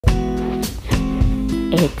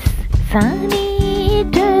It's sunny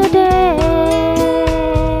today.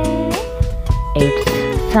 It's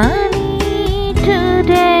sunny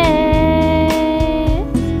today.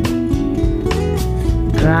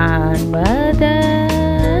 Grandmother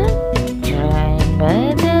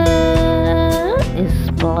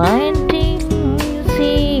is planting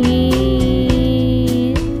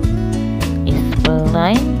seeds. Is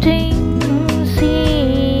planting seeds.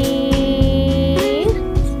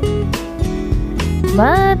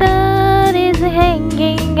 Mother is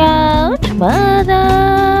hanging out.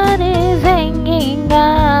 Mother is hanging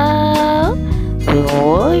out. The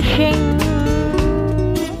washing.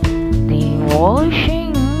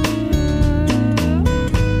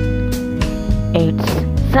 It's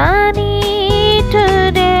sunny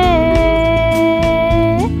today.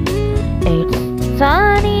 It's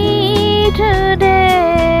sunny today.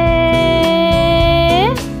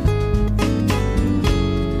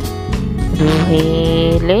 The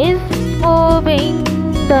wheel is moving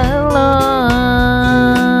the lawn.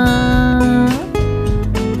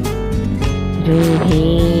 The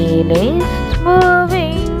wheel is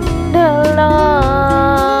moving the lawn.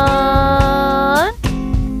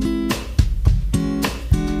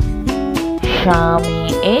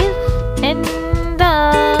 Shami is in the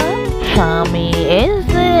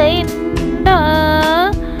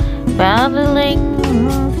paddling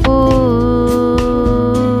pool.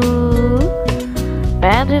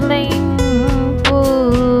 Paddling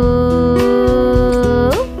pool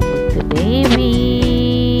with the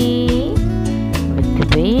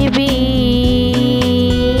baby.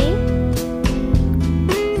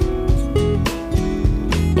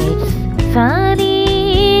 It's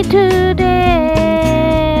sunny today.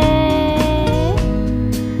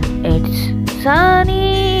 It's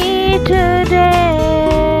sunny today.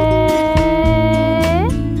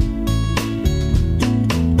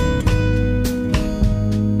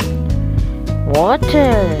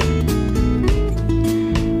 Water.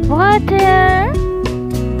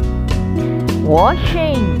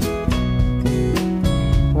 Washing.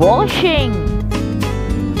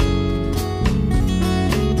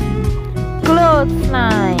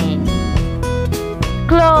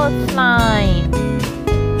 Clothesline.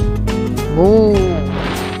 Move.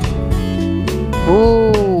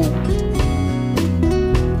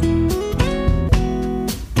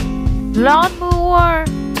 Lawnmower.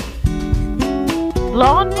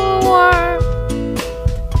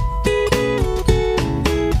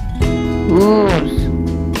 Whoosh.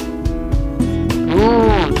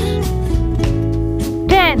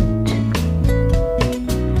 Tent.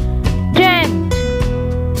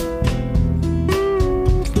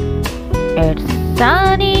 It's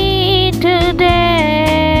sunny today.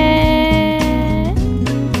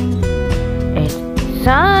 It's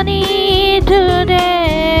sunny today.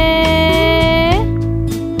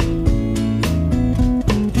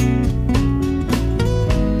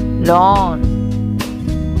 Lawn.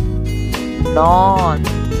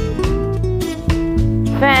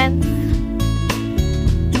 Fence.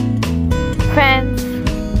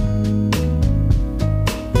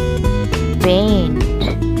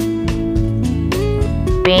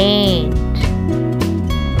 Paint.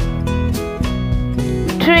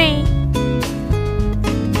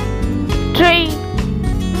 Tree.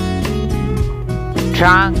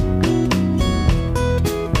 Trunk.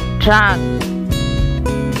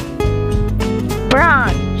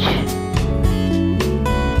 Branch.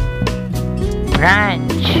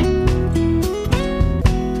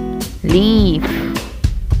 Leaf.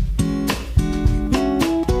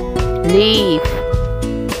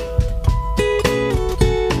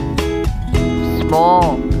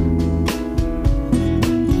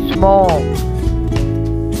 Smoke.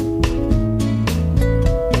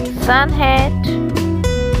 Sunhead.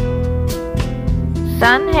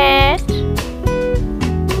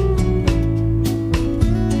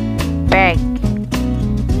 Bag.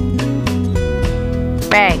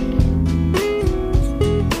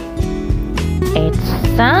 It's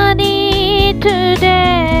sunny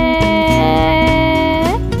today.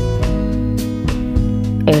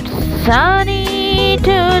 It's sunny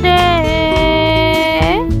today.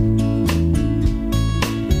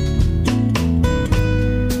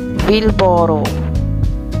 Wheelbarrow.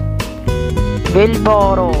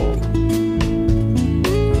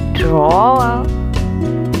 Trowel.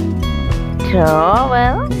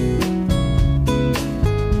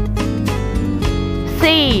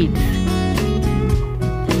 Seeds.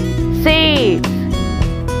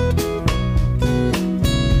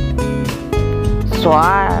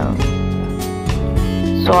 Soil.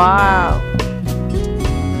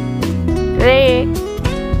 Rake.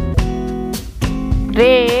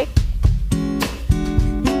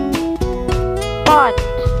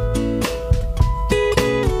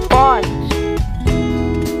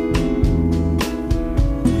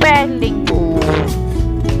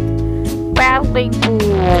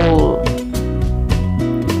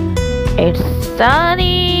 It's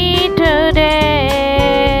sunny today.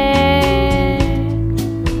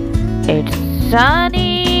 It's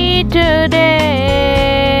sunny today.